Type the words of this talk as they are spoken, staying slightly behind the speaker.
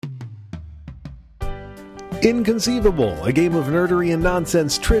Inconceivable, a game of nerdery and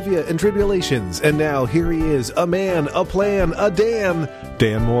nonsense, trivia and tribulations. And now, here he is, a man, a plan, a Dan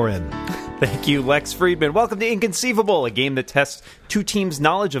Morin. Thank you, Lex Friedman. Welcome to Inconceivable, a game that tests two teams'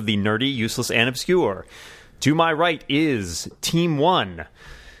 knowledge of the nerdy, useless, and obscure. To my right is Team 1.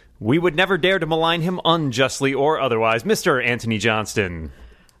 We would never dare to malign him unjustly or otherwise, Mr. Anthony Johnston.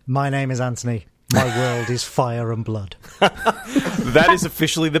 My name is Anthony. My world is fire and blood. That is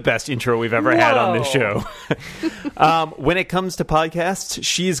officially the best intro we've ever had on this show. When it comes to podcasts,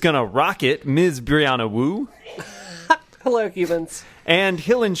 she's going to rock it, Ms. Brianna Wu. Hello, humans. And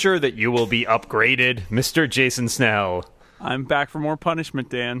he'll ensure that you will be upgraded, Mr. Jason Snell. I'm back for more punishment,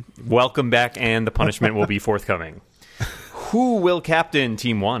 Dan. Welcome back, and the punishment will be forthcoming. Who will captain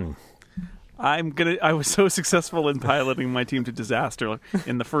Team 1? I was so successful in piloting my team to disaster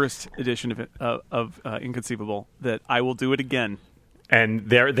in the first edition of Inconceivable that I will do it again. And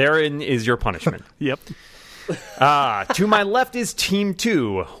therein is your punishment. Yep. To my left is Team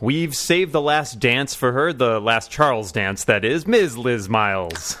 2. We've saved the last dance for her, the last Charles dance, that is, Ms. Liz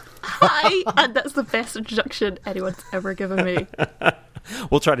Miles. Hi, and that's the best introduction anyone's ever given me.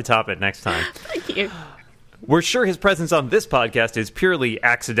 We'll try to top it next time. Thank you. We're sure his presence on this podcast is purely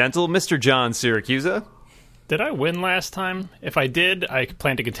accidental, Mr. John Syracusa. Did I win last time? If I did, I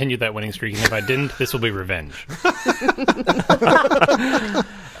plan to continue that winning streak, and if I didn't, this will be revenge.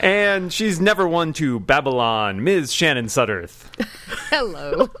 And she's never won to Babylon, Ms. Shannon Sutterth.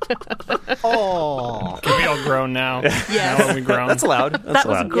 Hello. Oh, Can we all groan now? Yes. Now are we grown? That's allowed. That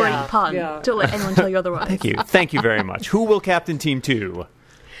was a great Yeah, pun. yeah. Don't let anyone tell you otherwise. Thank you. Thank you very much. Who will captain Team 2?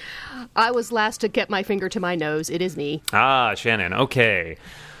 I was last to get my finger to my nose. It is me. Ah, Shannon. Okay.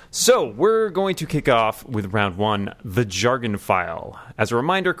 So, we're going to kick off with round 1, the jargon file. As a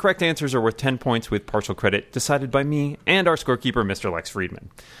reminder, correct answers are worth 10 points with partial credit decided by me and our scorekeeper, Mr. Lex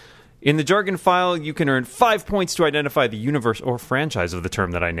Friedman. In the jargon file, you can earn 5 points to identify the universe or franchise of the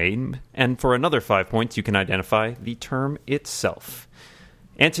term that I name, and for another 5 points, you can identify the term itself.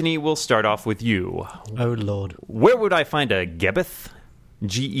 Anthony, we'll start off with you. oh Lord. Where would I find a Gebbeth?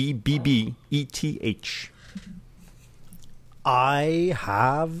 Gebbeth. I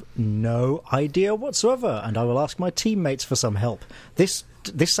have no idea whatsoever, and I will ask my teammates for some help. This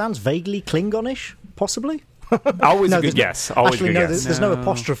sounds vaguely Klingonish, possibly? Always No, a good there's no- guess. Always Actually, a no, good guess. there's no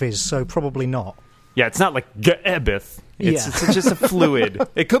apostrophes, so probably not. Yeah, it's not like Gebbeth. It's just a fluid.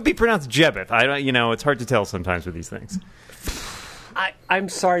 It could be pronounced Jebbeth. I don't. It's hard to tell sometimes with these things. I'm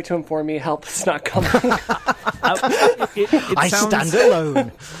sorry to inform you, help is not coming. It I sounds, stand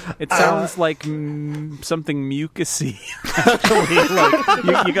alone. It sounds like something mucusy. Actually,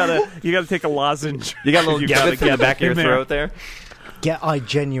 like you gotta take a lozenge. You got a little You gotta Gebbeth in the back of your in there. throat there. Yeah, I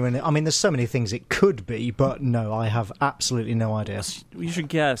genuinely... I mean, there's so many things it could be, but no, I have absolutely no idea. You should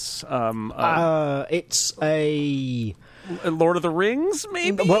guess. It's a... Lord of the Rings,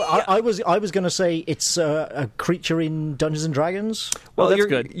 maybe. Well, I was going to say it's a creature in Dungeons and Dragons. Well, that's you're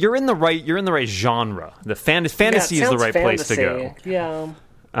good. You're in the right genre. The fantasy Yeah, is it the right sounds place to go. fantasy.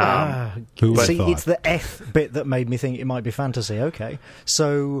 Yeah. Who would See, have it's thought? the F bit that made me think it might be fantasy. Okay,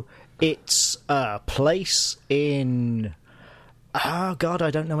 so it's a place in... Oh, God,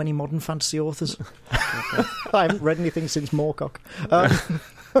 I don't know any modern fantasy authors. I haven't read anything since Moorcock.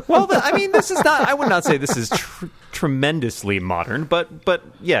 Well, this is not. I would not say this is tremendously modern, but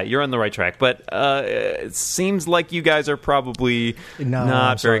yeah, you're on the right track. But it seems like you guys are probably No,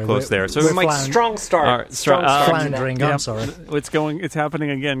 not I'm sorry. very close there. So we're we might. floundering. Strong start. All right, Strong start. Floundering, Yeah. I'm sorry. It's happening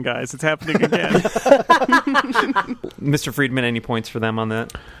again, guys. It's happening again. Mr. Friedman, any points for them on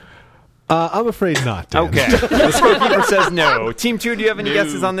that? I'm afraid not, Dan. Okay. The scorekeeper says no. Team 2, do you have any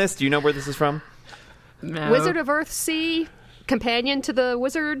guesses on this? Do you know where this is from? No. Wizard of Earthsea, companion to the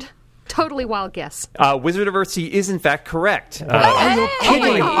wizard. Totally wild guess. Wizard of Earthsea is in fact correct. Oh, you're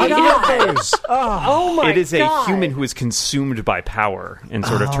kidding! I got those. Oh my god. It is a human who is consumed by power and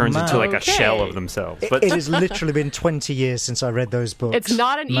sort of Oh, turns man. into like a Okay. shell of themselves. But It has literally been 20 years since I read those books. It's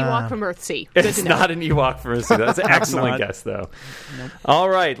not an Man. Ewok from Earthsea. Good it's to know. not an Ewok for us. That's an excellent not. guess, though. All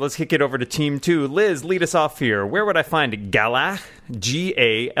right, let's kick it over to Team 2. Liz, lead us off here. Where would I find Galach?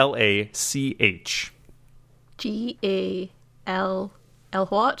 Galach. G-A-L... L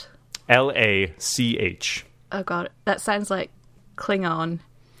what? Lach. Oh god, that sounds like Klingon.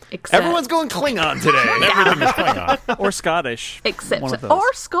 Except, Everyone's going Klingon today. Everything is Klingon. Or Scottish. except one of those.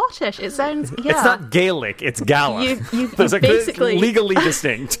 or Scottish. It sounds yeah. It's not Gaelic, it's Galach. You There's like basically legally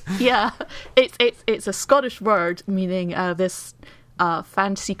distinct. yeah. It's a Scottish word meaning this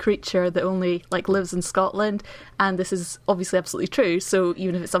fantasy creature that only lives in Scotland, and this is obviously absolutely true. So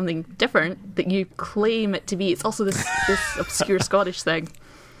even if it's something different that you claim it to be, it's also this obscure Scottish thing.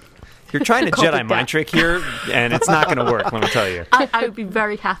 You're trying to Jedi mind trick here, and it's not going to work, let me tell you. I would be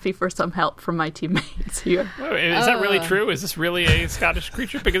very happy for some help from my teammates here. Wait, is that really true? Is this really a Scottish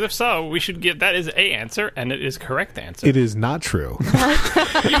creature? Because if so, we should give that is a answer, and it is correct answer. It is not true.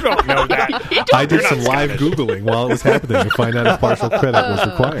 You don't know that. I did You're some not live Scottish. Googling while it was happening to find out if partial credit was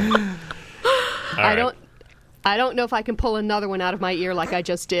required. All I right. don't know if I can pull another one out of my ear like I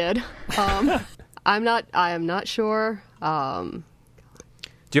just did. I am not sure.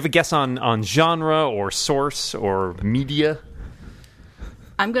 Do you have a guess on genre or source or media?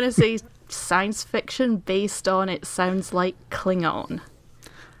 I'm going to say science fiction based on it sounds like Klingon.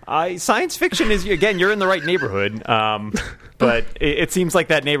 Science fiction is, again, you're in the right neighborhood, but it seems like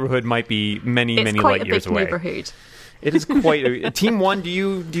that neighborhood might be many It's light quite a years big away. neighborhood. It is quite. Team 1, do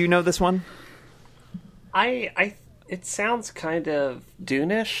you know this one? It sounds kind of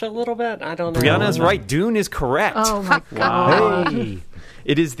Dune-ish a little bit. I don't know. Brianna's right. Dune is correct. Oh my god. Hey.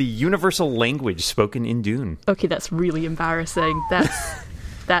 It is the universal language spoken in Dune. Okay, that's really embarrassing.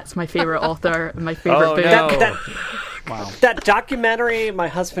 That's my favorite author and my favorite Oh, book. no. That documentary my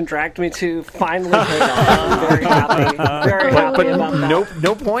husband dragged me to finally heard of. I'm very happy. Very happy about that.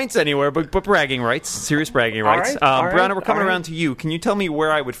 No points anywhere, but bragging rights, serious bragging All rights. right, all right, Brianna, we're coming all right. around to you. Can you tell me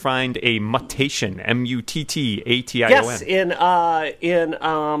where I would find a mutation? Muttation. Yes,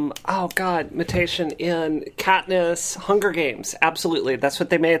 mutation in Katniss Hunger Games. Absolutely. That's what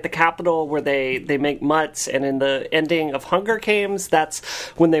they made at the Capitol, where they make mutts, and in the ending of Hunger Games, that's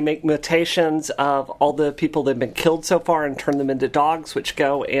when they make mutations of all the people that have been killed so far and turn them into dogs, which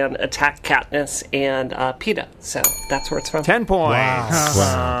go and attack Katniss and Peeta. So that's where it's from. 10 points.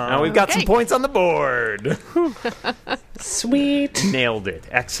 Wow. Now we've got some Okay. points on the board. Sweet. Nailed it.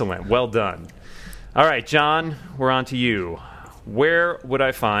 Excellent. Well done. All right, John, we're on to you. Where would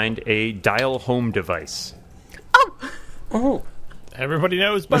I find a dial home device? Oh. Everybody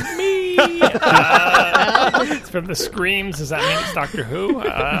knows but me. It's from the screams. Does that mean it's Doctor Who?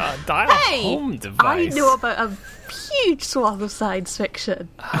 Dial Hey, home device. I know about a huge swath of science fiction.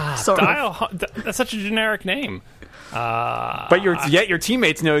 Sort of. That's such a generic name. But your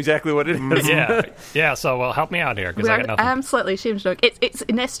teammates know exactly what it is. Yeah. So, well, help me out here because I got nothing. I am slightly ashamed. It's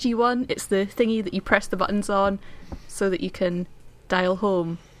an SG-1. It's the thingy that you press the buttons on so that you can dial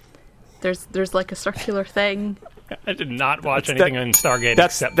home. There's like a circular thing. I did not watch anything in Stargate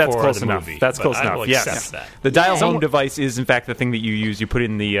except that's for close the enough. movie. That's but close I enough. will Yes, accept that. the dial home Yay. device is in fact the thing that you use. You put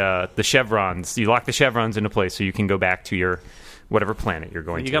in the chevrons. You lock the chevrons into place so you can go back to your whatever planet you're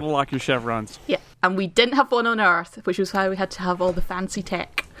going You to. got to lock your chevrons. Yeah, and we didn't have one on Earth, which was why we had to have all the fancy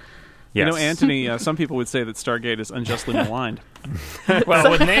tech. Yes. You know, Anthony, some people would say that Stargate is unjustly maligned. Well,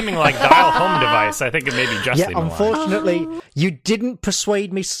 with naming like dial home device, I think it may be justly Yeah, maligned. unfortunately, you didn't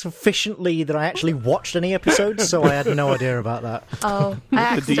persuade me sufficiently that I actually watched any episodes, so I had no idea about that. Oh, I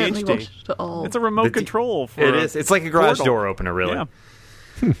accidentally DHD. watched it all. It's a remote control for It is. It's like a garage portal. door opener, really.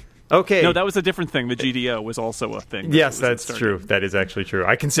 Yeah. Okay. No, that was a different thing. The GDO was also a thing. Yes, that was that's in Stargate. true. That is actually true.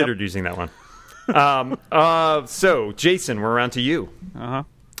 I considered using that one. So, Jason, we're around to you. Uh-huh.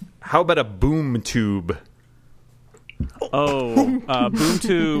 How about a boom tube? Boom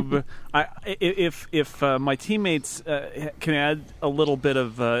tube. If my teammates can add a little bit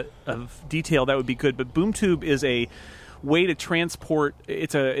of detail, that would be good. But boom tube is a way to transport.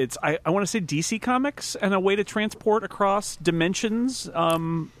 I want to say DC Comics, and a way to transport across dimensions.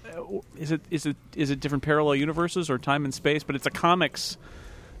 Is it different parallel universes or time and space? But it's a comics.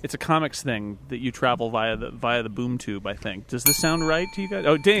 It's a comics thing that you travel via the boom tube, I think. Does this sound right to you guys?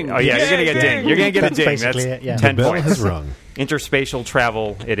 Oh, ding! Oh yeah, you're gonna get ding. You're gonna get That's a ding. basically That's it, yeah. 10 The bell points. has rung. Interspatial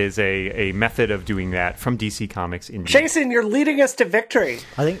travel. It is a method of doing that from DC Comics. Indeed. Jason, you're leading us to victory.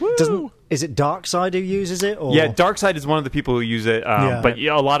 I think is it Darkseid who uses it? Or? Yeah, Darkseid is one of the people who use it, Yeah. but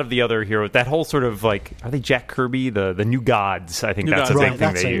a lot of the other heroes, that whole sort of like, are they Jack Kirby, the new gods? I think New that's a Gods. big Right, thing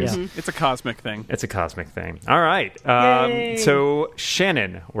that's they it, use. yeah. It's a cosmic thing. It's a cosmic thing. All right. Yay. So,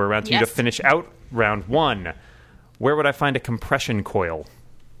 Shannon, we're around to you to Yes. finish out round one. Where would I find a compression coil?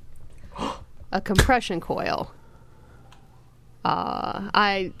 A compression coil.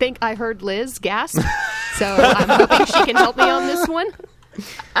 I think I heard Liz gasp, so I'm hoping she can help me on this one.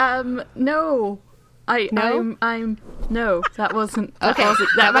 No. No? No, that wasn't. That Okay, wasn't.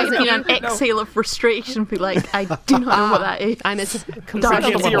 that That might have wasn't been an you? exhale of frustration. Be like, I do not know what that is. I'm a I Dark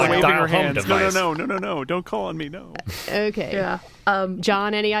can't see her Like waving dial her home hands. device. No. Don't call on me, no. okay. Yeah.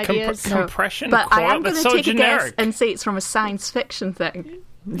 John, any ideas? Compression But coil? I am going That's to so take a generic. guess and say it's from a science fiction thing.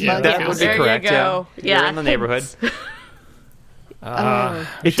 Yeah, Okay. That would be There you correct. go. Yeah. You're Yeah, in the neighborhood. Oh.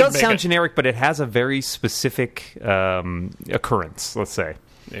 It does make sound it- generic, but it has a very specific occurrence, let's say.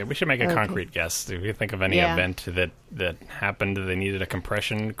 Yeah, we should make a concrete guess. If you think of any Yeah. event that happened, they needed a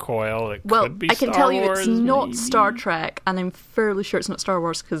compression coil. It Well, could be I can Star tell you Wars, it's not maybe? Star Trek, and I'm fairly sure it's not Star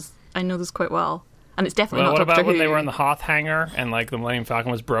Wars because I know this quite well. And it's definitely Well, not what Doctor about when Who. they were in the Hoth hangar and like the Millennium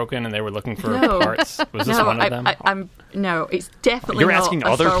Falcon was broken and they were looking for No. parts? Was this no, one of them? No, it's definitely You're not asking a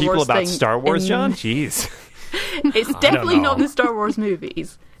other Star people Wars about thing Star Wars, in- John? Jeez. It's definitely not in know. the Star Wars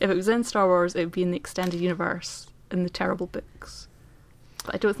movies. If it was in Star Wars, it would be in the extended universe, in the terrible books.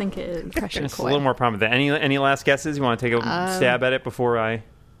 But I don't think it is. It's a little more prominent. Any last guesses? You want to take a stab at it before I...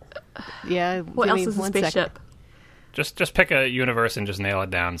 Yeah. What give else me is a one second. spaceship? Just pick a universe and just nail it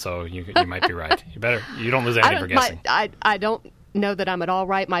down. So you might be right. You don't lose anything for guessing. I don't know that I'm at all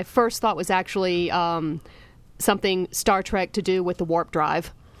right. My first thought was actually something Star Trek to do with the warp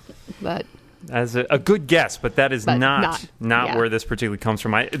drive, but As a good guess, but that is But not yeah. where this particularly comes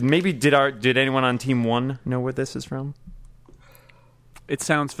from. Maybe did anyone on Team 1 know where this is from? It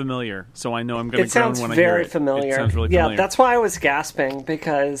sounds familiar, so I know I'm going It to groan sounds when I hear very it. familiar. It sounds really yeah, familiar. that's why I was gasping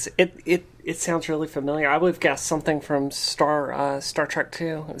because it sounds really familiar. I would have guessed something from Star Trek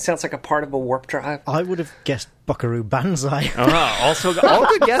 2. It sounds like a part of a warp drive. I would have guessed Buckaroo Banzai. Also, all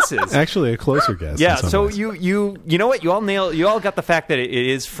good guesses. Actually, a closer guess. Yeah, in some so ways. you know what? You all got the fact that it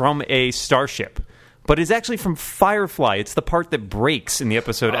is from a starship. But it's actually from Firefly. It's the part that breaks in the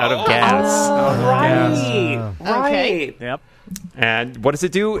episode Out of Gas. Right. Okay. Right. Yep. And what does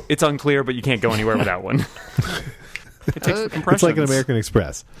it do? It's unclear, but you can't go anywhere with that one. It takes the compression. It's like an American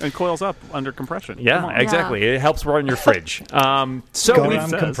Express. and coils up under compression. Come Yeah, on. exactly. It helps run your fridge. So Goddamn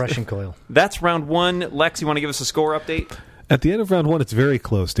we've- compression coil. that's round one. Lex, you want to give us a score update? At the end of round 1, it's very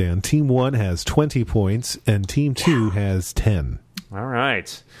close, Dan. Team 1 has 20 points, and Team 2 has 10. All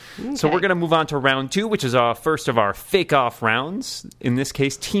right. So we're going to move on to round 2, which is our first of our fake-off rounds. In this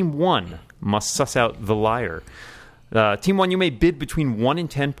case, Team 1 must suss out the liar. Team 1, you may bid between 1 and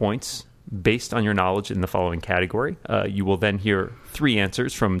 10 points based on your knowledge in the following category. You will then hear 3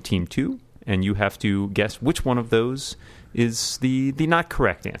 answers from Team 2, and you have to guess which one of those is the not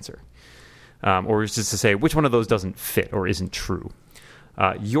correct answer. Or is just to say which one of those doesn't fit or isn't true.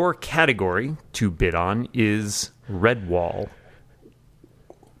 Your category to bid on is Redwall.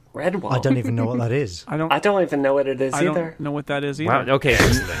 Redwall. I don't even know what that is. I don't even know what it is either. don't know what that is either. Wow, okay.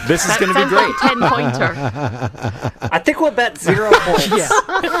 This is going to be Sounds like great. a 10-pointer. I think we'll bet 0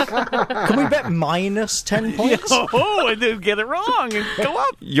 points. Can we bet minus 10 points? Oh, I did get it wrong and go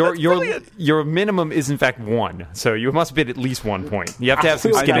up. Your minimum is in fact 1, so you must bid at least 1 point. You have to have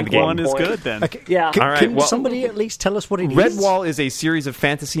some I skin in think the game. One is Point. good then. Okay. Yeah. Can, All right, can well- somebody at least tell us what it is? Redwall is a series of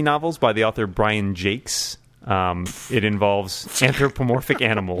fantasy novels by the author Brian Jakes. It involves anthropomorphic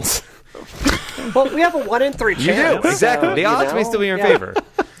animals. Well, we have a 1 in 3 You chance. do, exactly. so, The you odds may know, still be in your yeah. favor.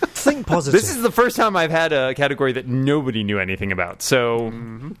 Think positive. This is the first time I've had a category that nobody knew anything about, so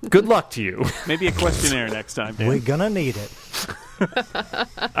good luck to you. Maybe a questionnaire next time, Dan. We're gonna need it.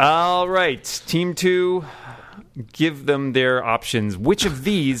 All right, Team 2, give them their options. Which of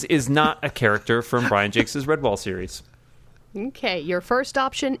these is not a character from Brian Jakes' Redwall series? Okay, your first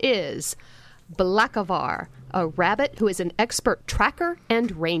option is Blackavar, a rabbit who is an expert tracker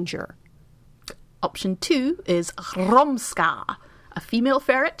and ranger. Option 2 is Romska, a female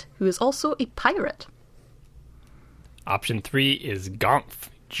ferret who is also a pirate. Option 3 is Gonf,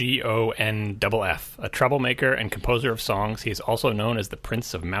 Gonff, a troublemaker and composer of songs. He is also known as the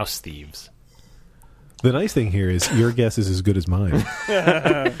Prince of Mouse Thieves. The nice thing here is your guess is as good as mine.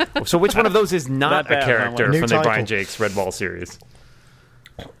 So which one of those is not Not bad, a character New from the title. Brian Jakes Redwall series?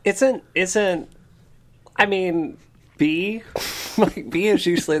 Isn't I mean B? Like, B is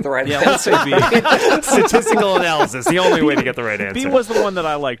usually the right Yeah, answer. let's say B. Statistical analysis, the only way to get the right answer. B was the one that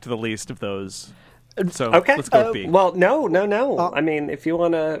I liked the least of those. So Okay. let's go with B. Well, no. I mean, if you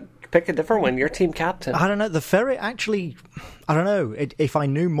want to pick a different one, you're team captain. I don't know. The ferret actually, I don't know. If I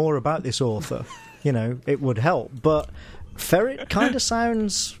knew more about this author, it would help. But ferret kind of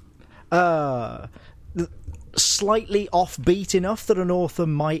sounds slightly offbeat enough that an author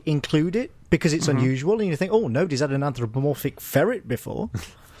might include it because it's unusual. And you think, oh, nobody's had an anthropomorphic ferret before.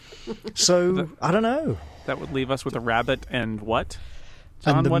 So, I don't know. That would leave us with a rabbit and what?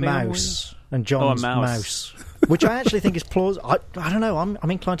 John, And the what animal? mouse. And John's mouse. Which I actually think is plausible. I don't know.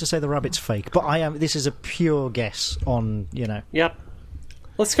 I'm inclined to say the rabbit's fake, but this is a pure guess on, Yep.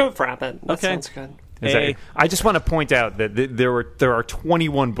 Let's go with rabbit. That Okay. sounds good. A. I just want to point out that there are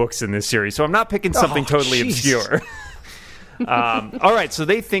 21 books in this series, so I'm not picking something totally jeez. obscure. All right, so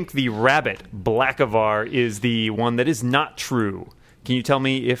they think the rabbit, Blackavar, is the one that is not true. Can you tell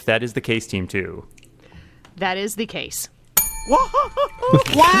me if that is the case, Team 2? That is the case.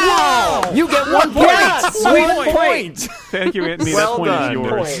 Wow! You get 1 point! Yes! Sweet point! Thank you, Anthony. Well that point done. is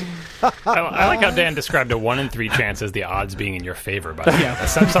yours. Point. I like how Dan described a 1 in 3 chance as the odds being in your favor. By the way.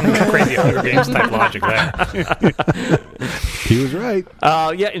 That's some crazy Hunger Games type logic there. He was right.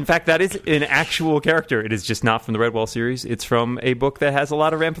 Yeah, in fact, that is an actual character. It is just not from the Redwall series. It's from a book that has a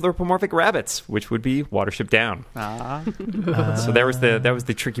lot of anthropomorphic rabbits, which would be Watership Down. So that was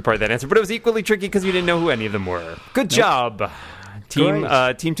the tricky part of that answer. But it was equally tricky because you didn't know who any of them were. Good job. Team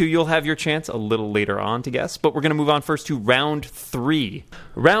 2, you'll have your chance a little later on to guess, but we're going to move on first to round 3.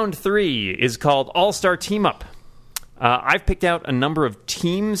 Round 3 is called All-Star Team Up. I've picked out a number of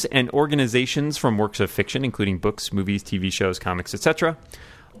teams and organizations from works of fiction, including books, movies, TV shows, comics, etc.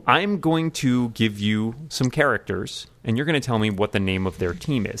 I'm going to give you some characters, and you're going to tell me what the name of their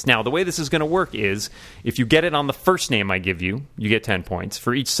team is. Now, the way this is going to work is, if you get it on the first name I give you, you get 10 points.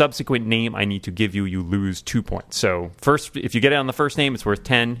 For each subsequent name I need to give you, you lose 2 points. So, first, if you get it on the first name, it's worth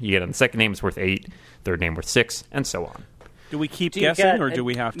 10. You get it on the second name, it's worth 8. Third name worth 6, and so on. Do we keep Do you guessing, get- or do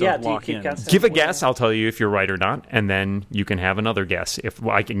we have to yeah, do you lock keep in? guessing? Give a guess. I'll tell you if you're right or not, and then you can have another guess. If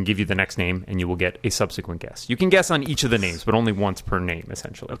I can give you the next name, and you will get a subsequent guess. You can guess on each of the names, but only once per name,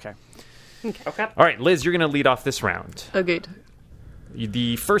 essentially. Okay. Okay. All right, Liz, you're going to lead off this round. Oh, good.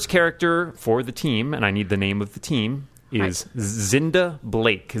 The first character for the team, and I need the name of the team, is Zinda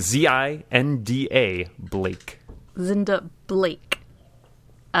Blake. Zinda Blake. Zinda Blake,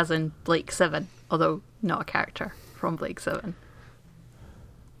 as in Blake 7, although not a character from Blake 7.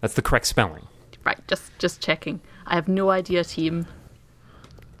 That's the correct spelling. Right, just checking. I have no idea, team.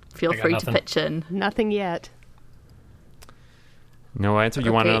 Feel I got free nothing. to pitch in. Nothing yet. No answer?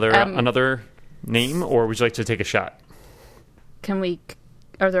 You want Okay, another name, or would you like to take a shot? Can we?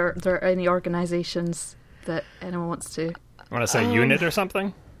 Are there any organizations that anyone wants to? Want to say unit or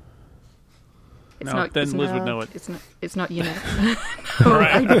something? It's No, then Liz would know it. It's not unit. All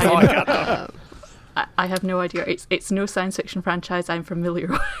right, that's all I got though. I have no idea. It's no science fiction franchise I'm familiar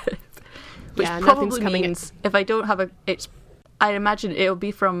with. Which Yeah, nothing's probably coming means if I don't have I imagine it'll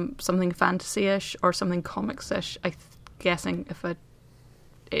be from something fantasy-ish or something comics-ish. Guessing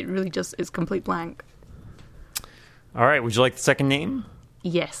it really just is complete blank. All right, would you like the second name?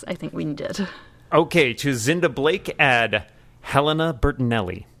 Yes, I think we need it. Okay, to Zinda Blake, add Helena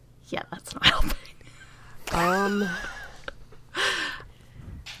Bertinelli. Yeah, that's not helping.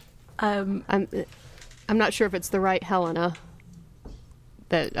 I'm not sure if it's the right Helena.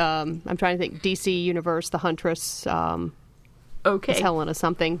 That I'm trying to think. DC Universe, the Huntress. Okay, Is Helena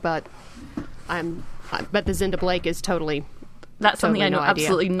something? But I bet the Zinda Blake is totally. that's something totally I know no idea.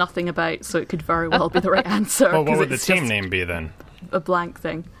 absolutely nothing about, so it could very well be the right answer. Well, what 'cause would the it's team just name be then? A blank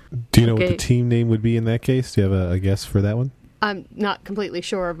thing. Do you know what Okay. the team name would be in that case? Do you have a guess for that one? I'm not completely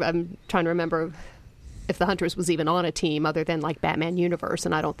sure. I'm trying to remember if the Huntress was even on a team other than like Batman Universe,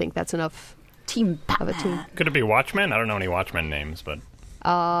 and I don't think that's enough Team of a Batman. team. Could it be Watchmen? I don't know any Watchmen names, but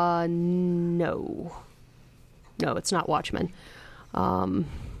No, it's not Watchmen.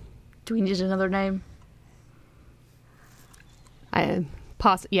 Do we need another name? I'm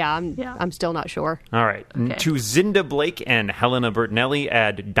still not sure. All right, Okay. to Zinda Blake and Helena Bertinelli,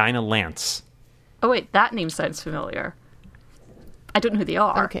 add Dinah Lance. Oh wait, that name sounds familiar. I don't know who they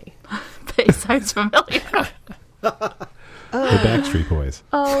are. Okay. But it sounds familiar. The Backstreet Boys.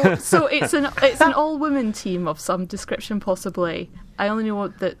 Oh, so it's an all women team of some description, possibly. I only know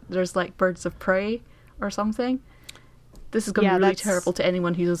that there's like Birds of Prey or something. This is going to Yeah, be really that's- terrible to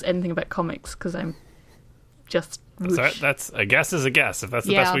anyone who knows anything about comics because I'm just so whoosh. that's a guess is a guess. If that's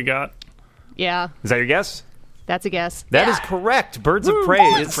the Yeah. best we got, Yeah, Is that your guess? that's a guess. That is correct. Birds of Prey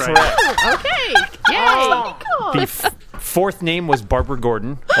is correct. Okay. Yay! The fourth name was Barbara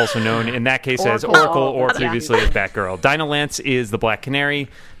Gordon, also known in that case as Oracle. Oracle or Yeah. previously as Batgirl. Dinah Lance is the Black Canary.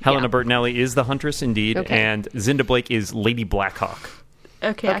 Helena Yeah. Bertinelli is the Huntress, indeed. Okay. And Zinda Blake is Lady Blackhawk.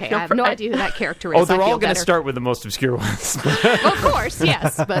 Okay, Okay, I have no idea who that character is. Oh, they're I all feel going to better. start with the most obscure ones. Of course,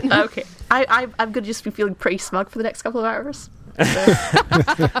 yes, but Okay, I'm going to just be feeling pretty smug for the next couple of hours.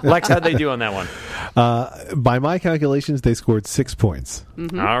 Lex, how'd they do on that one? By my calculations, they scored 6 points.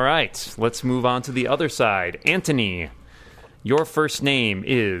 All right, let's move on to the other side. Anthony, your first name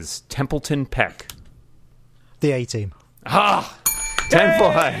is Templeton Peck. The A team. 10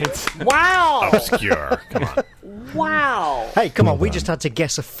 points. Wow! obscure. Come on. Wow! Hey, come on, we just had to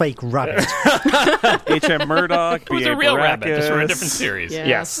guess a fake rabbit. H.M. Murdoch, It was B.A. a real rabbit, just from a Baracus. different series. Yeah.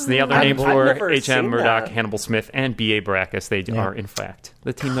 Yes, the other I've- names I've were never H.M. seen Murdoch, that. Hannibal Smith, and B.A. Baracus. They are, in fact,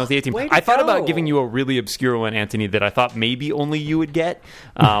 the team knows the A-team. Way to I thought about go. giving you a really obscure one, Anthony, that I thought maybe only you would get,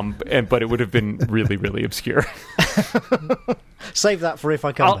 but it would have been really, really obscure. Save that for if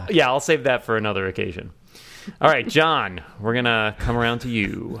I come back. I'll save that for another occasion. All right, John, we're going to come around to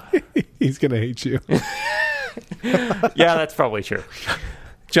you. He's going to hate you. Yeah, that's probably true.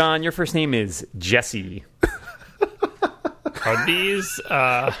 John, your first name is Jesse. Are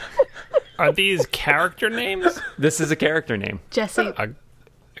these character names? This is a character name. Jesse. I'm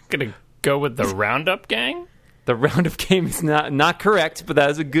gonna go with the Roundup Gang. The Roundup game is not correct, but that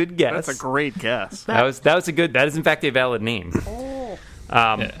is a good guess. That's a great guess. That is in fact a valid name.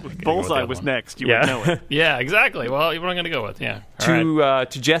 Bullseye was next. You would know it. Yeah, exactly. Well, what I'm gonna go with. Yeah. To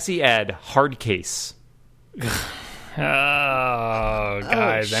Jesse, add hard case. Oh,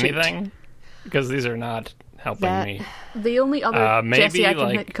 guys, shit. anything? Because these are not helping me. The only other maybe, Jesse I can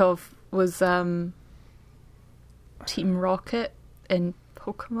like- think of was Team Rocket in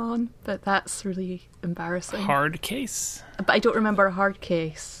Pokemon, but that's really embarrassing. Hard case. But I don't remember a hard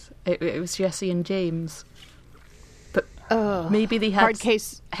case. It was Jesse and James. But maybe they had Hard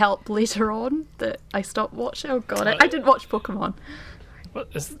case. help later on that I stopped watching. Oh god, I didn't watch Pokemon.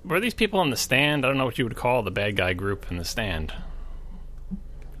 Were these people in the stand? I don't know what you would call the bad guy group in the stand.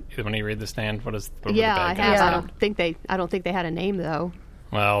 When you read the stand, what were the Yeah, I bad have. guys? Yeah. I don't think they had a name though.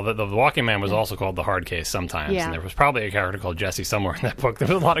 Well, the Walking Man was also called the Hard Case sometimes, Yeah. and there was probably a character called Jesse somewhere in that book. There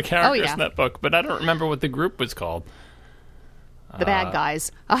was a lot of characters yeah. in that book, but I don't remember what the group was called. The bad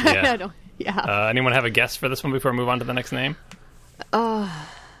guys. yeah. I don't- yeah. Anyone have a guess for this one before I move on to the next name? No.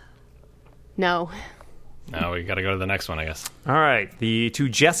 No, we got to go to the next one, I guess. All right, to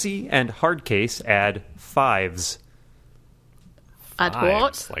Jesse and hard case, add fives. Add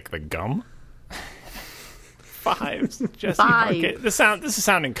Fives, what? like the gum? Fives. Jesse Five. Okay. This is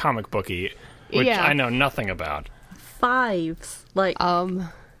sounding comic booky, which Yeah. I know nothing about. Fives. Like Yeah.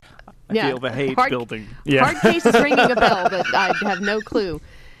 I feel the hate building. Hard case is ringing a bell, but I have no clue.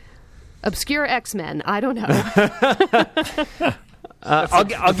 Obscure X-Men. I don't know.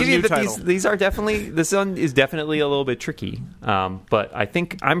 I'll give you new that title. these are definitely, this one is definitely a little bit tricky, but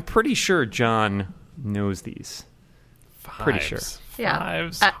I'm pretty sure John knows these. Pretty sure. yeah.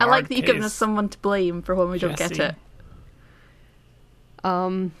 Fives, I like hard that you've given us case. someone to blame for when we don't get Jesse.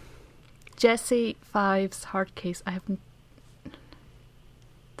 it. Jesse, fives, hard case. I haven't.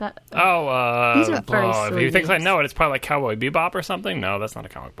 That Oh, These are very if silly you think I names. know it, it's probably like Cowboy Bebop or something. No, that's not a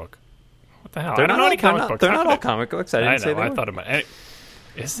comic book. What the hell? They're I don't know any comic books. They're How not could all it- comic books. I I didn't say know. they I were. thought about it.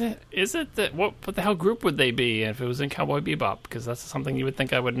 Is it that what the hell group would they be if it was in Cowboy Bebop? Because that's something you would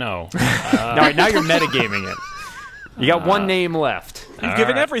think I would know. Now you're metagaming it. You got one name left. You've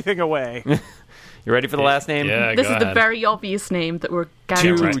given everything away. You ready for the last name? Yeah, this go is the ahead. very obvious name that we're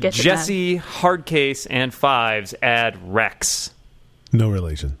guaranteed To to get Jesse, hard case, and fives, add Rex. No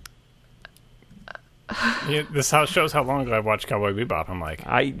relation. Yeah, this house shows how long ago I watched Cowboy Bebop. I'm like,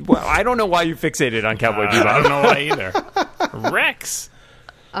 I don't know why you fixated on Cowboy I Bebop. don't know why either. Rex.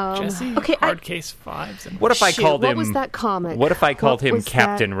 Jesse, Okay, hard case fives. And What if I Shoot, called what him? was that comic? What if I called What him was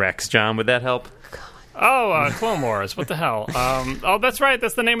Captain that? Rex? John, would that help? Clone Wars. What the hell? That's right.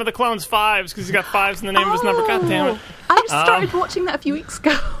 That's the name of the clones, fives, because he's got fives in the name of his number. God damn it. I just started watching that a few weeks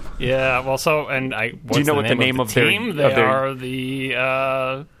ago. Yeah. Well, so what's you know what the name the of their- team? of They their- are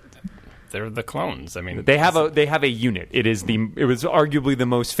the. They're the clones. I mean, They have a unit. It was arguably the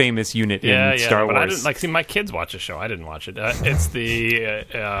most famous unit in Star but Wars. I didn't see my kids watch the show. I didn't watch it. It's the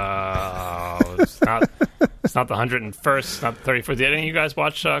it's not the 101st, not the 34th. Did any of you guys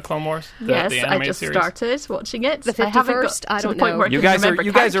watch Clone Wars? Yes, the I animated just series? started watching it. The I haven't got 51st? I to the don't point know. where I You can guys remember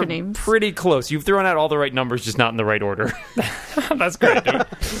are character names. pretty close. You've thrown out all the right numbers, just not in the right order. That's great. Dude.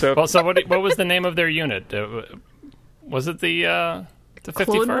 So So what was the name of their unit? Was it the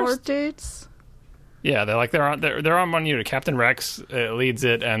Clone War 51st? dudes. Yeah, they're on one unit. Captain Rex leads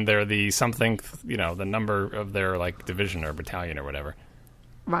it, and they're the something, the number of their like division or battalion or whatever.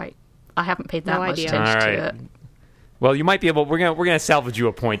 Right. I haven't paid that No much idea. attention All to right. it. well, you might be able. We're gonna salvage you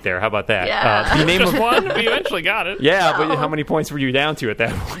a point there. How about that? Yeah. The name Just of one, but you eventually got it. yeah, but how many points were you down to at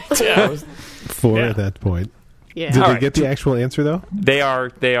that point? Yeah, it was- 4 Yeah. at that point. Yeah. Did All they right. get the actual answer though? They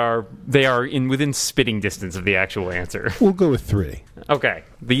are within spitting distance of the actual answer. We'll go with 3. Okay.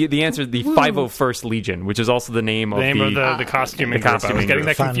 The answer is the 501st Legion, which is also the name of the name of the costuming The group. I was costuming getting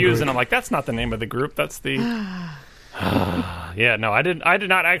group. that confused, Fan and I'm like, that's not the name of the group. That's the. Yeah, no, I did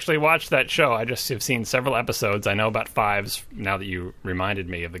not actually watch that show. I just have seen several episodes. I know about fives now that you reminded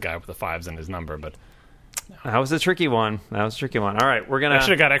me of the guy with the fives in his number, but That was a tricky one. All right, we're I gonna.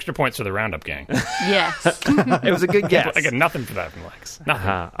 should have got extra points for the Roundup Gang. Yes. It was a good guess. I got nothing for that from Lex. Nothing.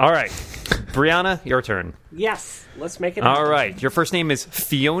 All right, Brianna, your turn. Yes, let's make it All happen. right, your first name is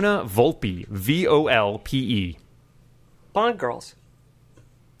Fiona Volpe. Volpe. Bond Girls.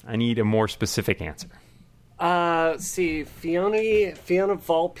 I need a more specific answer. See, Fiona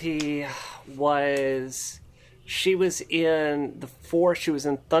Volpe was she was in the 4. She was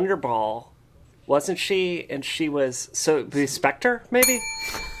in Thunderball, wasn't she? And she was the Spectre, maybe.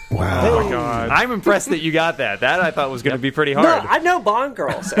 Wow. Oh my God. I'm impressed that you got that. That I thought was going to be pretty hard. No, I know Bond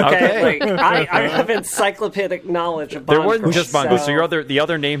girls. Okay, like, I have encyclopedic knowledge of Bond There wasn't girls. just Bond girls. So the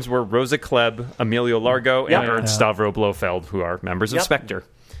other names were Rosa Klebb, Emilio Largo, and Ernst Stavro Blofeld, who are members of Spectre.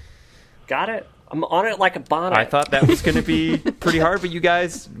 Got it. I'm on it like a bonnet. I thought that was going to be pretty hard, but you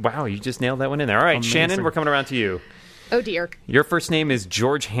guys, wow, you just nailed that one in there. All right, Amazing. Shannon, we're coming around to you. Oh dear. Your first name is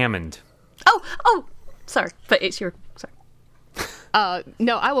George Hammond. Oh, sorry, but it's your sorry.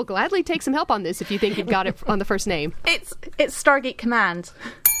 No, I will gladly take some help on this if you think you've got it on the first name. It's Stargate Command.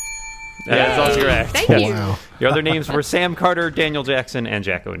 That's all correct. Thank you. Wow. The other names were Sam Carter, Daniel Jackson, and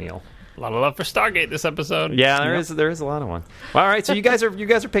Jack O'Neill. A lot of love for Stargate this episode. Yeah, there is a lot of one. Well, all right, so you guys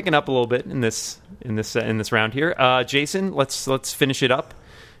are picking up a little bit in this round here. Jason, let's finish it up.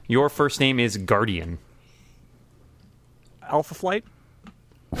 Your first name is Guardian. Alpha Flight.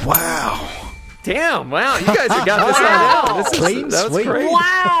 Wow. Damn! Wow, you guys have got this on down. Clean That was sweep. great.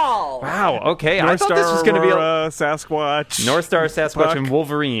 Wow. Wow. Okay, I North thought Star, this was going to be Aurora, Sasquatch. North Star, Sasquatch, Puck. and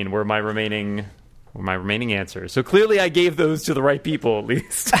Wolverine were my remaining answers. So clearly, I gave those to the right people at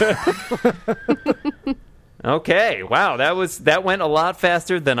least. Okay. Wow. That went a lot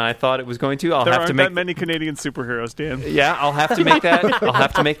faster than I thought it was going to. There I'll have aren't to make that many Canadian superheroes, Dan. Yeah, I'll have to make that. I'll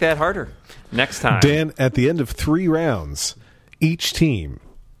have to make that harder next time. Dan, at the end of 3 rounds, each team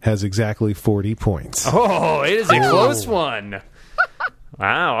has exactly 40 points. Oh, it is a close one.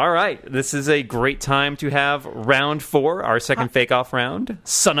 Wow. All right. This is a great time to have round 4, our second fake-off round.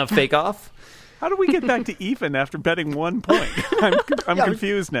 Son of fake-off. How do we get back to even after betting 1 point? I'm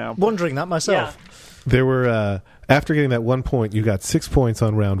confused now. Wondering that myself. There were, after getting that 1 point, you got 6 points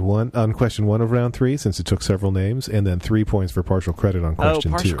on round 1, on question 1 of round 3, since it took several names, and then 3 points for partial credit on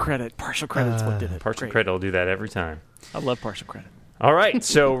question 2. partial credit. Partial credit's what did it. Partial Great. credit will do that every time. I love partial credit. All right,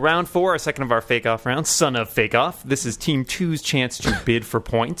 so round 4, our second of our fake-off round, Son of Fake-Off. This is Team 2's chance to bid for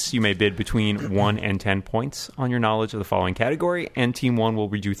points. You may bid between 1 and 10 points on your knowledge of the following category, and Team 1 will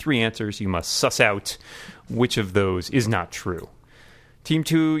read you 3 answers. You must suss out which of those is not true. Team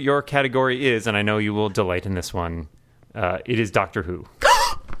 2, your category is, and I know you will delight in this one, it is Doctor Who.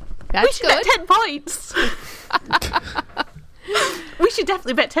 That's We should good. bet 10 points. We should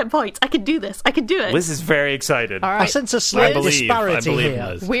definitely bet 10 points. I can do this. I can do it. Liz is very excited. All I right. sense a I slight believe disparity here.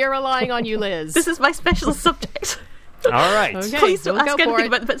 Liz. We are relying on you, Liz. This is my special subject. All right. Okay. Please don't we'll ask go for anything it.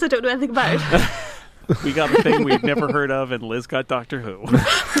 about the bits I don't know anything about. We got a thing we've never heard of, and Liz got Doctor Who.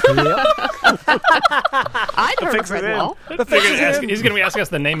 I'd heard fix of it Red in. Wall. He's going to be asking us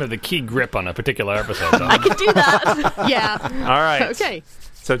the name of the key grip on a particular episode. I can do that. Yeah. All right. Okay.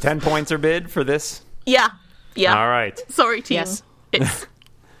 So 10 points are bid for this? Yeah. All right. Sorry, team. Yes. It's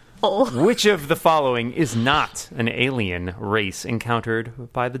all. Which of the following is not an alien race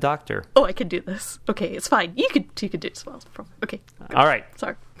encountered by the Doctor? Oh, I can do this. Okay, it's fine. You could do it as well. Okay. All right.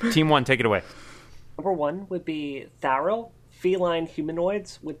 Sorry. Team 1, take it away. Number 1 would be Tharil, feline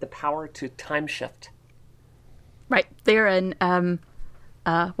humanoids with the power to time shift. Right. They're in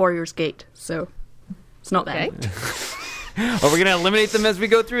Warrior's Gate, so it's not Okay. them. Are we going to eliminate them as we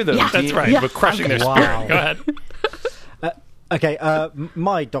go through them? Yeah. That's right. Yeah. We're crushing their Wow. spirit. Go ahead. Okay,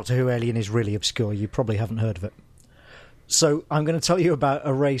 my Doctor Who alien is really obscure. You probably haven't heard of it. So I'm going to tell you about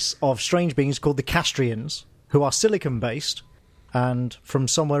a race of strange beings called the Castrians, who are silicon-based and from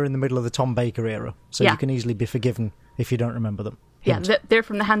somewhere in the middle of the Tom Baker era. So Yeah. you can easily be forgiven if you don't remember them. Yeah, Hint. they're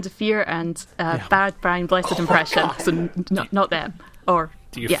from the Hands of Fear and Bad Brian Blessed Impression, so not them. Or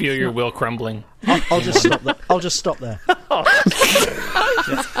Do you yeah, feel your no. will crumbling? I'll just stop there. I'll just stop there.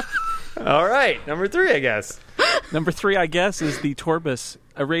 All right. Number 3, I guess. Number 3, I guess, is the Torbus,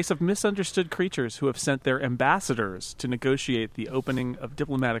 a race of misunderstood creatures who have sent their ambassadors to negotiate the opening of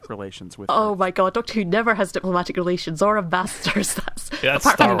diplomatic relations with Oh Earth. my god, Doctor Who never has diplomatic relations or ambassadors. That's Yeah, that's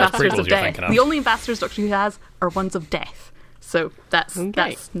apart Star from Wars ambassadors prequels of you're death. thinking of. The only ambassadors Doctor Who has are ones of death. So that's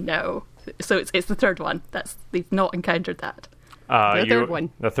no. So it's the third one. They've not encountered that. The third one.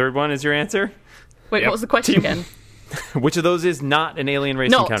 The third one is your answer? Wait, Yep. what was the question again? Which of those is not an alien race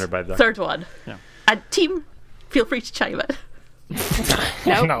Not encountered by the third one. Yeah. And team, feel free to chime in.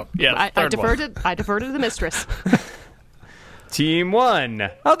 No. No. Yeah, I third one. defer to the mistress. Team 1.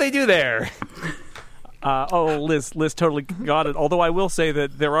 How'd they do there? Liz totally got it. Although I will say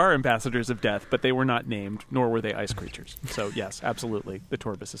that there are ambassadors of death, but they were not named, nor were they ice creatures. So yes, absolutely, the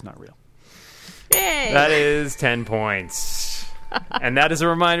Torbus is not real. Yay. That is 10 points. And that is a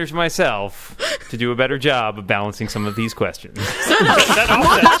reminder to myself to do a better job of balancing some of these questions. That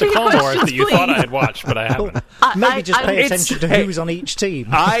offsets the Clone Wars that you thought I had watched, but I haven't. Maybe just pay it's- attention to hey. who's on each team.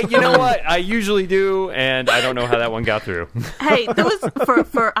 You know what? I usually do, and I don't know how that one got through. Hey, those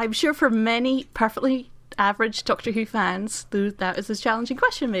for I'm sure for many perfectly average Doctor Who fans, that is a challenging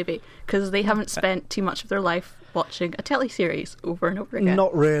question, maybe because they haven't spent too much of their life watching a teleseries over and over again.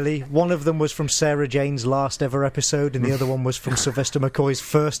 Not really. One of them was from Sarah Jane's last ever episode, and the other one was from Sylvester McCoy's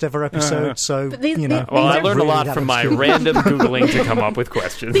first ever episode. So, But these- you know. Well, I These are learned a lot really from my obscure. random Googling to come up with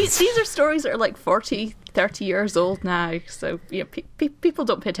questions. These are stories that are like 40, 30 years old now, so people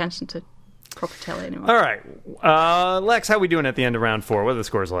don't pay attention to proper telly anymore. All right. Lex, how are we doing at the end of round 4? What are the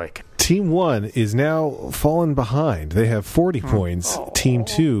scores like? Team 1 is now fallen behind. They have 40 points. Team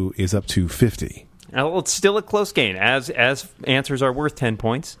 2 is up to 50. Well, it's still a close game, as answers are worth 10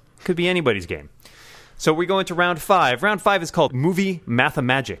 points. Could be anybody's game. So we go into round 5. Round 5 is called Movie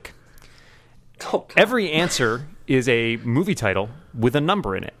Mathemagic. Oh, God. Every answer is a movie title with a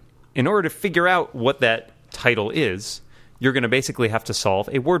number in it. In order to figure out what that title is, you're going to basically have to solve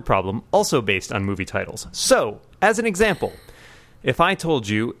a word problem also based on movie titles. So, as an example, if I told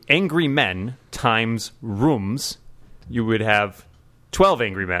you Angry Men times Rooms, you would have 12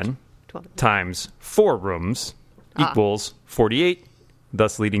 Angry Men 12. times 4 rooms equals 48,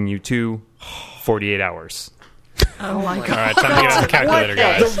 thus leading you to 48 hours. Oh my All god! right, time to get out the calculator,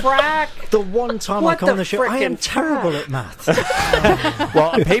 guys. The one time I What come on the the show, I am frickin' terrible at math.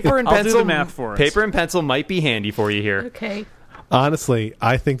 Well, paper and I'll do pencil. the math for us. Paper and pencil might be handy for you here. Okay, Honestly,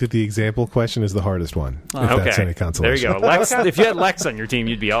 I think that the example question is the hardest one, if that's any There consolation. you go. Lex, if you had Lex on your team,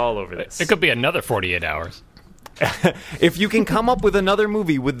 you'd be all over this. It could be another 48 hours. If you can come up with another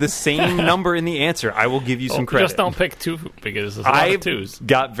movie with the same number in the answer, I will give you some credit. Just don't pick 2 because there's a lot of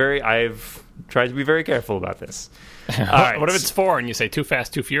 2s. I've tried to be very careful about this. All right. What if it's 4 and you say Too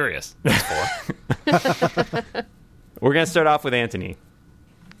Fast, Too Furious? That's 4. We're going to start off with Anthony.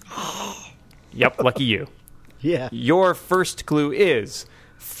 Yep, lucky you. Yeah. Your first clue is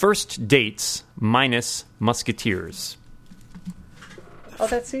first dates minus Musketeers. Oh,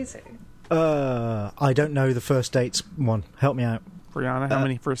 that's easy. I don't know the first dates one. Help me out. Brianna, how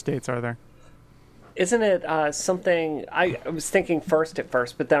many first dates are there? Isn't it something? I was thinking first at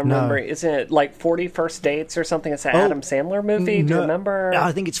first, but then I'm No. remembering, isn't it like 40 First Dates or something? It's an Oh, Adam Sandler movie. Do you No, remember?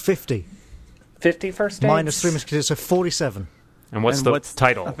 I think it's 50. 50 First Dates? Minus 3 Musketeers, so 47. And what's And the what's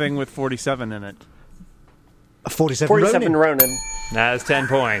title? A thing with 47 in it. 47, 47 Ronin. Ronin. That is 10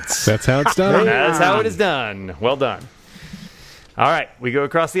 points. That's how it's done. That's how it is done. Well done. All right, we go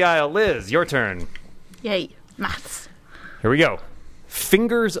across the aisle. Liz, your turn. yay, maths. Here we go.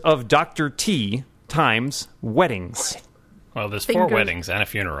 Fingers of Dr. T times weddings. Well, there's 4 Fingers. weddings and a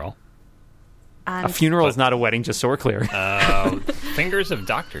funeral. And A funeral is not a wedding, just so we're clear. Fingers of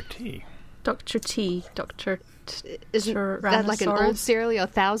Dr. T. Dr. T, Dr. Isn't that like an old cereal,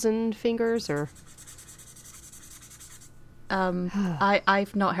 1,000 fingers, or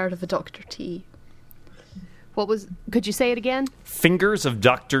I've not heard of a Dr. T. what was? Could you say it again? Fingers of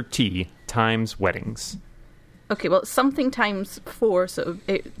Dr. T times weddings. Okay, well, something times 4, so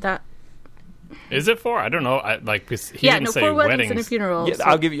that Is it 4? I don't know. He yeah, didn't no, say 4 weddings weddings. and a funeral. Yeah, so-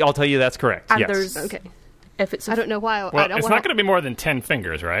 I'll tell you that's correct. and yes. there's Okay, if it's I don't know why. Well, I don't it's wanna- not going to be more than 10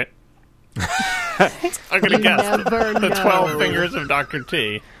 fingers, right? I'm going to guess. Never The know. 12 fingers of Dr.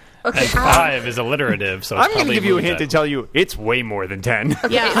 T. Okay, And 5 is alliterative, so it's I'm going to probably give you a moved hint to tell you it's way more than 10.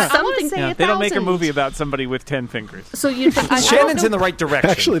 Yeah, I want something- to say Yeah, 1,000. they don't make a movie about somebody with 10 fingers. so you think Shannon's in the right direction.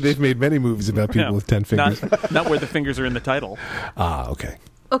 Actually, they've made many movies about people Yeah. with 10 fingers. Not where the fingers are in the title. Okay.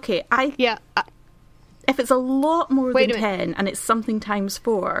 okay, Yeah, if it's a lot more Wait than a minute. 10 and it's something times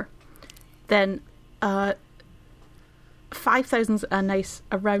 4, then 5,000's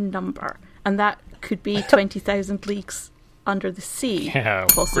a round number, and that could be 20,000 leagues under the sea. Yeah,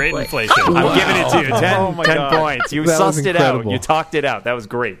 possibly. great inflation. I'm giving it to you. 10, Oh my 10 God. points. You That was sussed it out. incredible. You talked it out. That was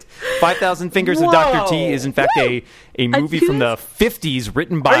great. 5,000 Fingers of Dr. T is, in fact, a movie from the 50s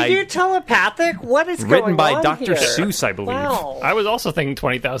written Are you by telepathic? What is written going by on Dr. here? Seuss, I believe. Wow. I was also thinking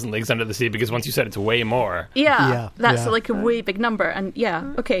 20,000 Leagues Under the Sea because once you said it's way more. Yeah, Yeah, that's yeah. like a way big number, and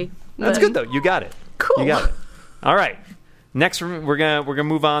yeah, okay. That's good, though. You got it. Cool. You got it. All right. Next, we're gonna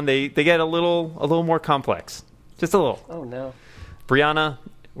move on. They get a little more complex. Just a little. Oh, no. Brianna,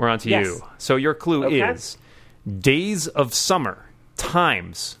 we're on to Yes. you. So your clue Okay. is Days of Summer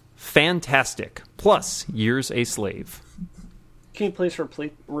times Fantastic plus Years a Slave. Can you please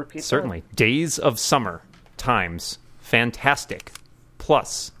repeat that? Certainly. Days of Summer times Fantastic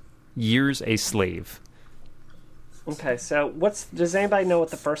plus Years a Slave. Okay, so does anybody know what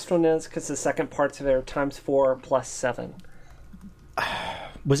the first one is? Because the second part's there times 4 plus 7.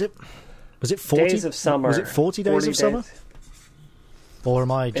 Was it? Was it 40 days of summer? Was it 40 days of summer? Or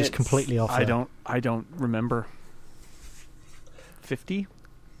am I just It's- completely off there? I don't remember. 50?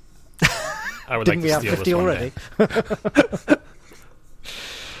 I would Didn't like we to have steal 50 this one already? day.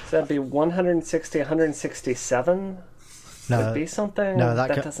 So that'd be 160, 167? Would be something? no,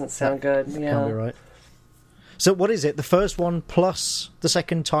 that doesn't sound good. Can't Yeah. be right. So what is it? The first one plus the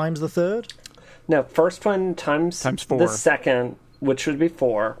second times the third? No, first one times 4. the second, which would be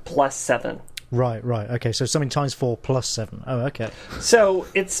 4, plus 7. Right. Okay, so something times 4 plus 7. Oh, okay. So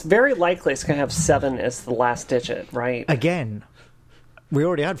it's very likely it's going to have 7 as the last digit, right? Again, we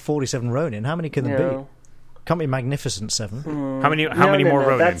already had 47 Ronin. How many can there No. be? Can't be Magnificent 7. How many No, more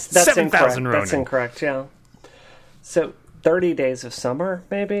Ronin? That's 7,000 incorrect. Ronin. That's incorrect, yeah. So 30 days of summer,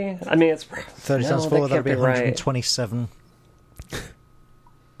 maybe? I mean, it's... 30 times 4, that that'd can't be be right. 127.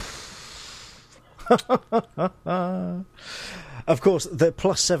 Of course, the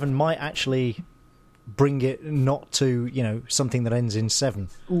plus 7 might actually bring it not to, something that ends in 7.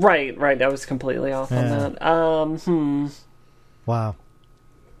 Right. I was completely off on that. Wow.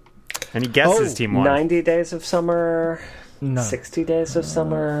 Any guesses, Team 1? 90 days of summer, No. 60 days of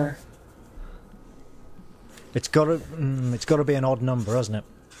summer. It's got to be an odd number, hasn't it?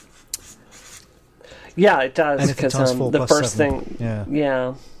 Yeah, it does, Anything because times 4 the plus first 7. thing...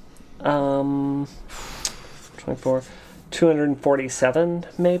 Yeah. 24... 247,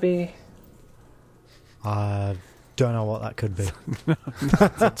 maybe? I don't know what that could be.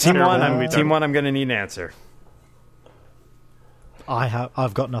 Team 1, movie Team 1, I'm going to need an answer.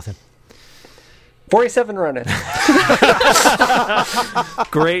 I've got nothing. 47 Ronin.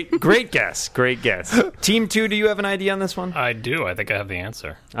 Great guess. Team 2, do you have an idea on this one? I do. I think I have the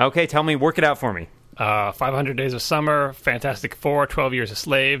answer. Okay, tell me, work it out for me. 500 Days of Summer, Fantastic Four, 12 Years a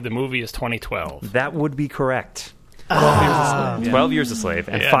Slave. The movie is 2012. That would be correct. 12 Years a Slave,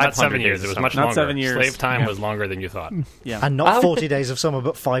 and Yeah, 500 not 7 years. days It of was summer. much Not longer. 7 years. Slave time Yeah. was longer than you thought. Yeah. And not 40 days of summer,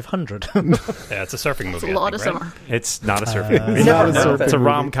 but 500. Yeah, it's a surfing movie. It's a lot I of think, right? summer. It's not a surfing movie. Never Not a heard of surfing It's a movie.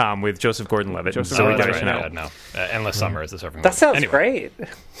 rom-com with Joseph Gordon-Levitt. and Joseph Zooey Oh, that's Deschanel. right. Yeah, no. Endless Summer is the surfing movie. That sounds Anyway. great.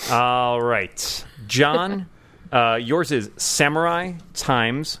 All right. John, yours is Samurai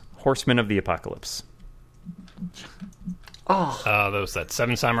times Horsemen of the Apocalypse. That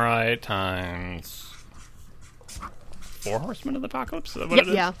 7 Samurai times 4 Horsemen of the Apocalypse? Is that what Yep, it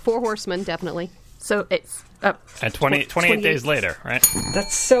is? yeah, 4 horsemen, definitely. So it's And 28 days later, right?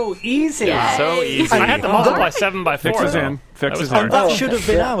 That's so easy. Yeah. So easy. I had to multiply 7 by 4. Fix is though. in. Fix That was is hard. in. That Oh, should have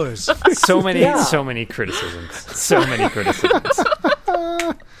been ours. So many Yeah. criticisms. So many criticisms.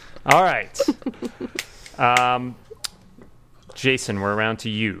 All right. Jason, we're around to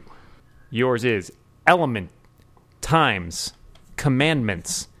you. Yours is Element times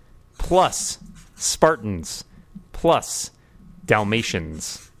Commandments plus Spartans plus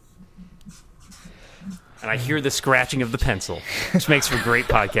Dalmatians. And I hear the scratching of the pencil, which makes for great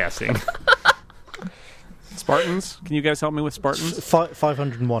podcasting. Spartans? Can you guys help me with Spartans?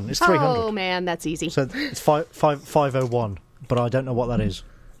 501. It's 300. Oh, man, that's easy. So it's 501, but I don't know what that is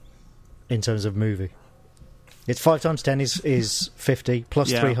in terms of movie. It's 5 times 10 is 50,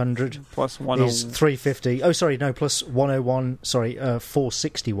 plus Yeah. 300 Plus is 101. 350. Oh, sorry, no, plus 101,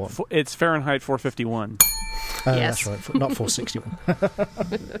 461. It's Fahrenheit 451. Yes. That's right, not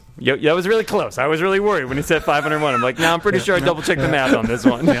 461. Yo, that was really close. I was really worried when he said 501. I'm like, no, I'm pretty sure I double-checked the math on this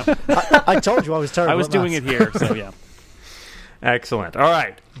one. I told you I was terrible I was at doing maths. it here, so yeah. Excellent. All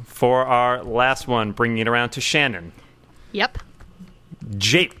right. For our last one, bringing it around to Shannon. Yep.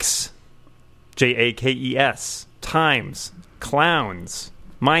 Jakes, Jakes, times clowns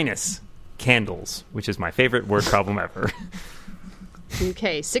minus candles, which is my favorite word problem ever.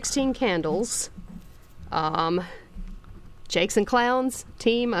 Okay, 16 candles. Jakes and Clowns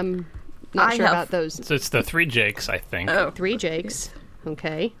team. I'm not I sure have- about those. So it's the 3 Jakes, I think. Oh, 3 Jakes.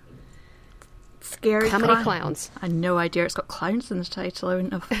 Okay. scary. How many clowns? I had no idea it's got clowns in the title. I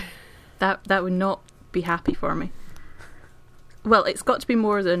wouldn't have. That would not be happy for me. Well, it's got to be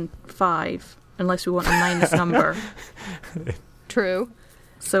more than 5, unless we want a minus number. True.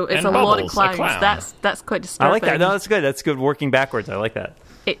 So it's And a lot of Bubbles, a clowns. clown. That's quite I disturbing. like that. No, that's good. That's good working backwards. I like that.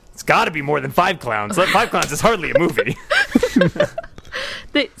 It's got to be more than 5 clowns. 5 clowns is hardly a movie.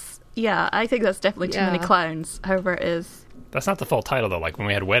 Yeah, I think that's definitely too many Yeah. clowns. However, it is. That's not the full title, though. Like, when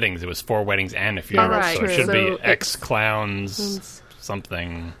we had weddings, it was 4 weddings and a funeral. right, so it should so be it's- X Clowns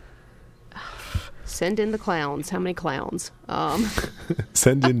something. Send in the clowns. How many clowns?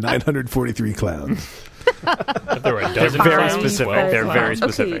 Send in 943 clowns. If there were a dozen very clowns, specific. well, They're fine. very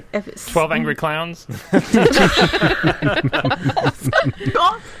specific. Okay, if it's 12 Angry Clowns?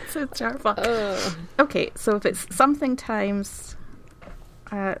 God, so terrifying. Okay, so if it's something times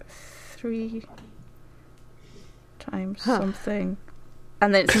 3 times something.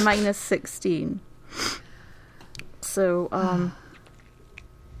 And then it's minus 16. So,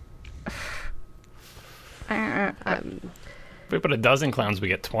 If we put a dozen clowns, we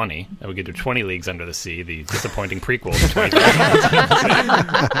get 20. And we get to 20 Leagues Under the Sea, the disappointing prequel to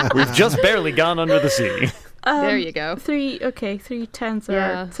 20,000. We've just barely gone under the sea. There you go. 3 tens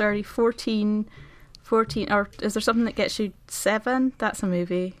are 30, 14, or is there something that gets you 7? That's a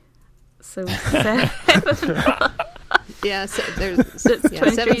movie. So 7. Yeah, so there's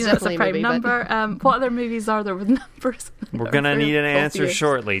 23, seven's that's a definitely prime movie, but- number. What other movies are there with numbers? We're going to need an answer Obvious.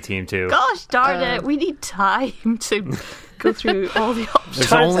 shortly, Team 2. Gosh darn it, we need time to go through all the options.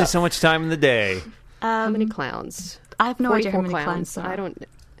 There's only so much time in the day. How many clowns? I have no idea how 44 many clowns there are. I don't.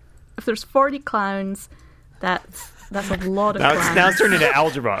 If there's 40 clowns, that's a lot of Now clowns. it's turned into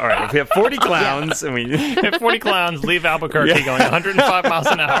algebra. All right, if we have 40 clowns and we... If 40 clowns leave Albuquerque going 105 miles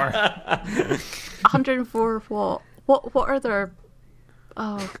an hour. 104 of what? What are their...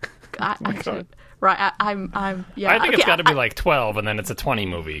 Oh, actually... Right, I'm yeah. I think it's okay, got to be like 12, and then it's a 20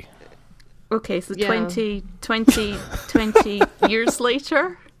 movie. Okay, so Yeah. 20 years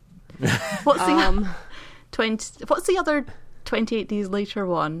later? What's the... 20... What's the other 28 days later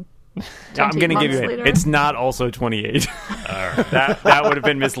one? I'm going to give you months it. later? It's not also 28. That would have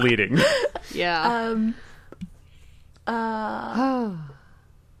been misleading. Yeah.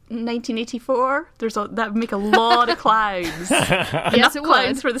 1984. That would make a lot of clowns. Yes, it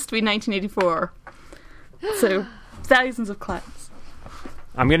Clowns would. for this to be 1984. So thousands of clowns.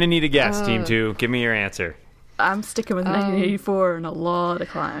 I'm going to need a guess, Team 2. Give me your answer. I'm sticking with 1984 and a lot of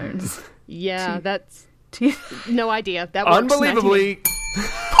clowns. Yeah, that's Two- no idea. That works. Unbelievably...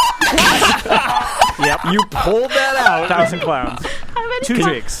 Yep. You pulled that out. 1,000 clowns. How many 2 clowns?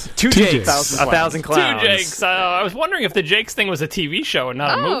 Jakes. Two Jakes. 1,000 1,000 clowns. Two Jakes. I was wondering if the Jakes thing was a TV show and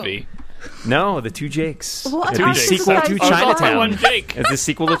not a Oh. movie. No, the Two Jakes. What? It's Two the Jakes. sequel to Oh, Chinatown. one Jake. It's the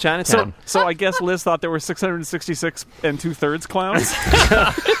sequel to Chinatown. So I guess Liz thought there were 666 and 2/3 clowns.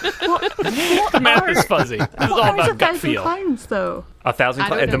 The math is fuzzy. This is all What are about gut 1,000 feel. clowns, though? 1,000 I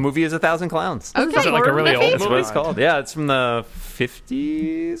don't The know. movie is 1,000 Clowns. Okay. Is it like a really old That's what movie? it's called. Yeah, it's from the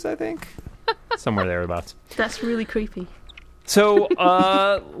 50s, I think. Somewhere thereabouts. That's really creepy. So,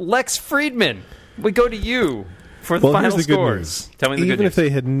 Lex Friedman, we go to you for the Well, final here's the good scores. news. Tell me the Even good if news. they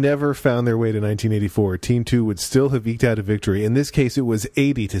had never found their way to 1984, Team 2 would still have eked out a victory. In this case, it was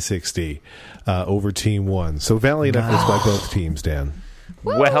 80-60 over Team 1. So valiant efforts by both teams, Dan.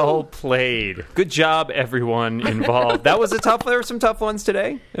 Well played. Good job, everyone involved. That was a tough. There were some tough ones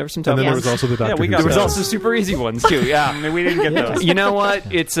today. There were some tough And then there ones. was also the Doctor we Who got There was stuff. also super easy ones too. Yeah, We didn't get those. you know what?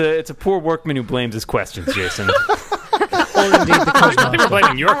 It's a poor workman who blames his questions, Jason, Or indeed the I think we're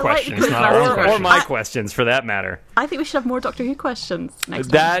blaming your I like questions, the not our own quiz. or questions. my questions for that matter. I think we should have more Doctor Who questions next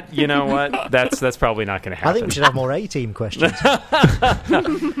time. That you know what? That's probably not going to happen. I think we should have more A-team questions.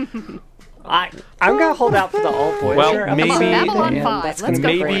 I'm going to hold out for the all Voyager. Well, episode, maybe- Babylon and 5. that's Let's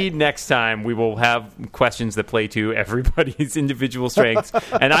gonna be go for Maybe it. next time we will have questions that play to everybody's individual strengths,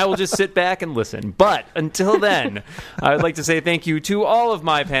 and I will just sit back and listen. But until then, I would like to say thank you to all of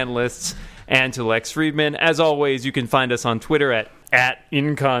my panelists and to Lex Friedman. As always, you can find us on Twitter at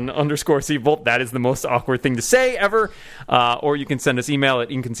incon_Seabolt. That is the most awkward thing to say ever. Or you can send us email at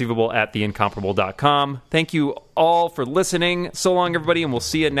inconceivable@theincomparable.com. Thank you all for listening. So long, everybody, and we'll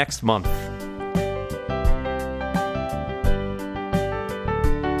see you next month.